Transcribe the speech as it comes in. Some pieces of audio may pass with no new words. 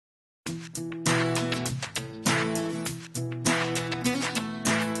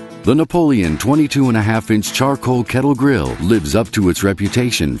The Napoleon 22.5-inch charcoal kettle grill lives up to its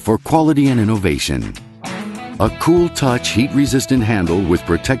reputation for quality and innovation. A cool touch, heat-resistant handle with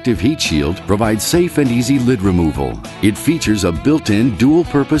protective heat shield provides safe and easy lid removal. It features a built-in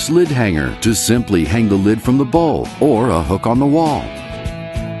dual-purpose lid hanger to simply hang the lid from the bowl or a hook on the wall.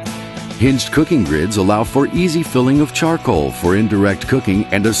 Hinged cooking grids allow for easy filling of charcoal for indirect cooking,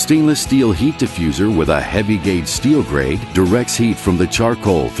 and a stainless steel heat diffuser with a heavy gauge steel grade directs heat from the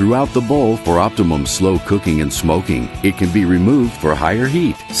charcoal throughout the bowl for optimum slow cooking and smoking. It can be removed for higher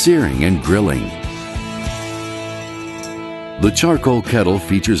heat, searing, and grilling. The charcoal kettle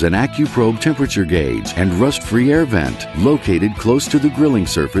features an AccuProbe temperature gauge and rust-free air vent located close to the grilling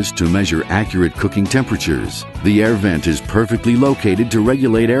surface to measure accurate cooking temperatures. The air vent is perfectly located to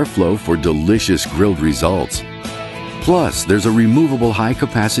regulate airflow for delicious grilled results. Plus, there's a removable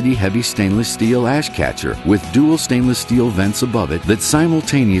high-capacity heavy stainless steel ash catcher with dual stainless steel vents above it that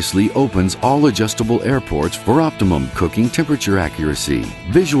simultaneously opens all adjustable air ports for optimum cooking temperature accuracy.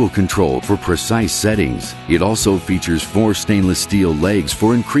 Visual control for precise settings. It also features 4 stainless steel legs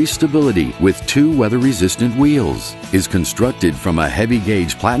for increased stability with 2 weather-resistant wheels. Is constructed from a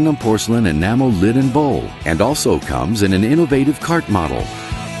heavy-gauge platinum porcelain enamel lid and bowl, and also comes in an innovative cart model.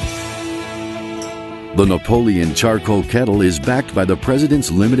 The Napoleon Charcoal Kettle is backed by the President's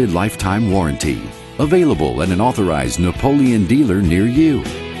limited lifetime warranty. Available at an authorized Napoleon dealer near you.